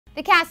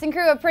The cast and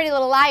crew of Pretty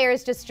Little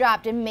Liars just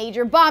dropped a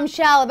major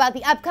bombshell about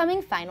the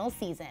upcoming final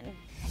season.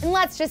 And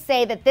let's just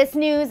say that this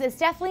news is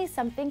definitely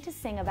something to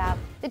sing about.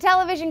 The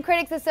Television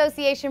Critics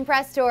Association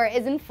press tour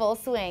is in full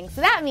swing, so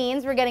that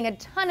means we're getting a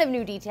ton of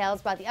new details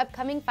about the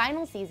upcoming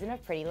final season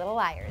of Pretty Little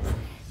Liars.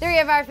 3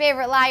 of our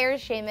favorite liars,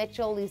 Shay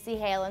Mitchell, Lucy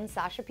Hale, and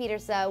Sasha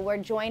Pieterse, were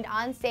joined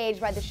on stage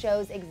by the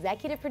show's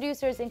executive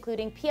producers,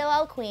 including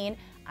PLL Queen,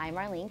 I'm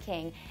Marlene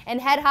King,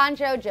 and head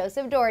honcho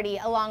Joseph Dougherty,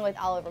 along with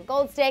Oliver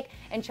Goldstick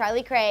and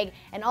Charlie Craig,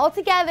 and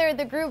altogether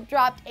the group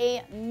dropped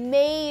a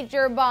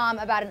major bomb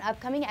about an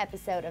upcoming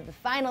episode of the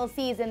final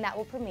season that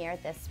will premiere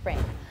this spring.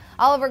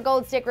 Oliver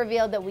Goldstick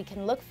revealed that we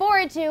can look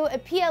forward to a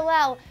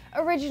PLL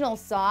original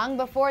song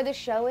before the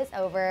show is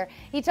over.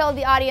 He told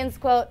the audience,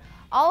 quote,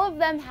 "All of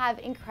them have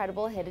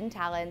incredible hidden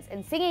talents,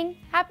 and singing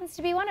happens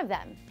to be one of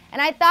them.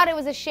 And I thought it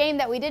was a shame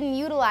that we didn't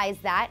utilize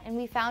that, and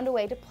we found a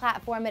way to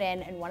platform it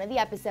in one of the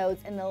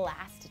episodes in the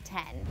last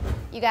 10.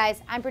 You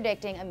guys, I'm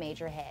predicting a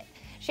major hit."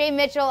 Shay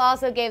Mitchell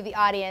also gave the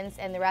audience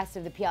and the rest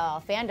of the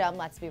PLL fandom,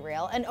 let's be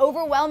real, an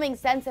overwhelming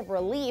sense of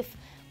relief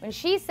when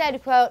she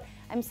said, quote,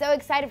 "I'm so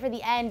excited for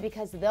the end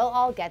because they'll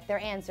all get their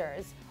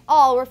answers."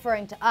 All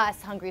referring to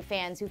us hungry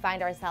fans who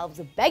find ourselves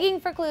begging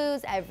for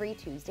clues every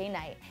Tuesday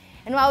night.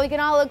 And while we can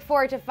all look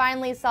forward to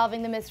finally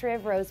solving the mystery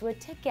of Rosewood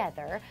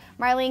together,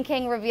 Marlene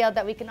King revealed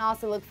that we can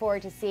also look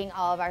forward to seeing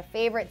all of our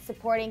favorite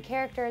supporting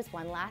characters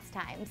one last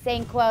time,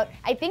 saying, quote,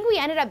 "I think we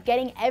ended up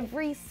getting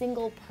every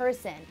single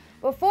person,"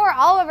 before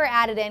Oliver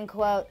added in,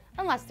 quote,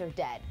 "unless they're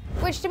dead."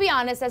 Which, to be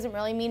honest, doesn't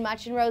really mean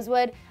much in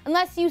Rosewood.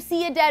 Unless you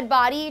see a dead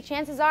body,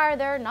 chances are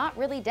they're not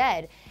really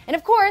dead. And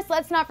of course,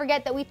 let's not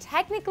forget that we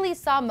technically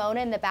saw Mona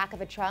in the back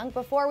of a trunk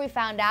before we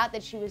found out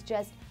that she was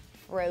just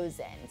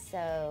frozen.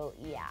 So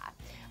yeah.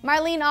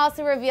 Marlene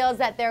also reveals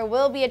that there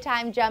will be a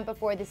time jump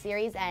before the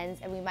series ends,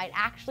 and we might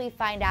actually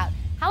find out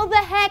how the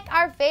heck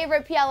our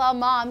favorite PLL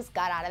moms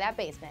got out of that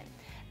basement.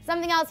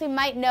 Something else we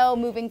might know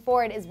moving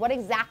forward is what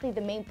exactly the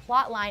main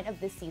plot line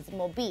of this season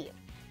will be.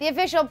 The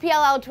official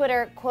PLL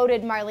Twitter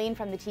quoted Marlene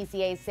from the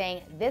TCA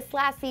saying, "This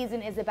last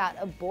season is about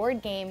a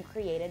board game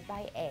created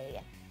by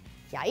A."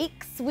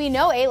 Yikes! We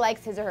know A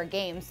likes his or her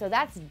games, so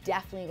that's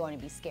definitely going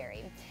to be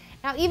scary.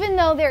 Now, even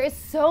though there is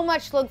so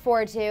much to look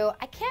forward to,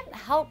 I can't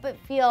help but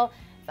feel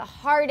the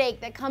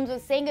heartache that comes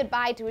with saying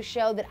goodbye to a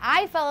show that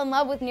I fell in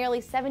love with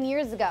nearly 7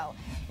 years ago.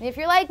 And if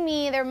you're like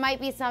me, there might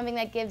be something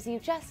that gives you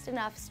just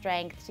enough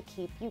strength to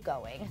keep you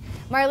going.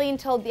 Marlene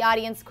told the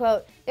audience,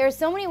 quote, "There are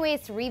so many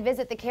ways to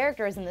revisit the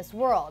characters in this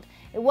world.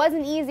 It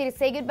wasn't easy to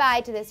say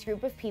goodbye to this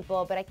group of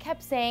people, but I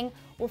kept saying,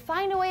 we'll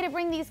find a way to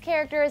bring these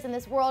characters in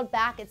this world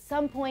back at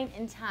some point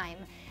in time.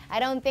 I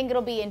don't think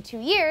it'll be in 2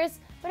 years,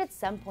 but at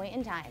some point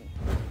in time."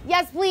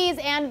 Yes, please,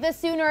 and the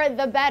sooner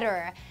the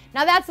better.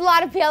 Now that's a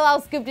lot of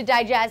PLL scoop to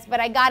digest,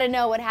 but I gotta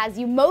know what has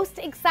you most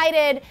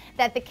excited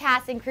that the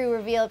cast and crew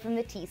revealed from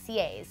the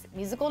TCAs.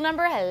 Musical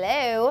number,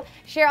 hello.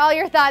 Share all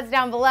your thoughts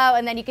down below,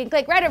 and then you can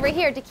click right over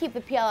here to keep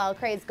the PLL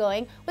craze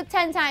going with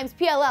 10 times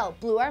PLL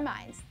blew our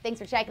minds. Thanks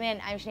for checking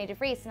in. I'm Shay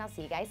Mitchell, and I'll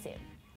see you guys soon.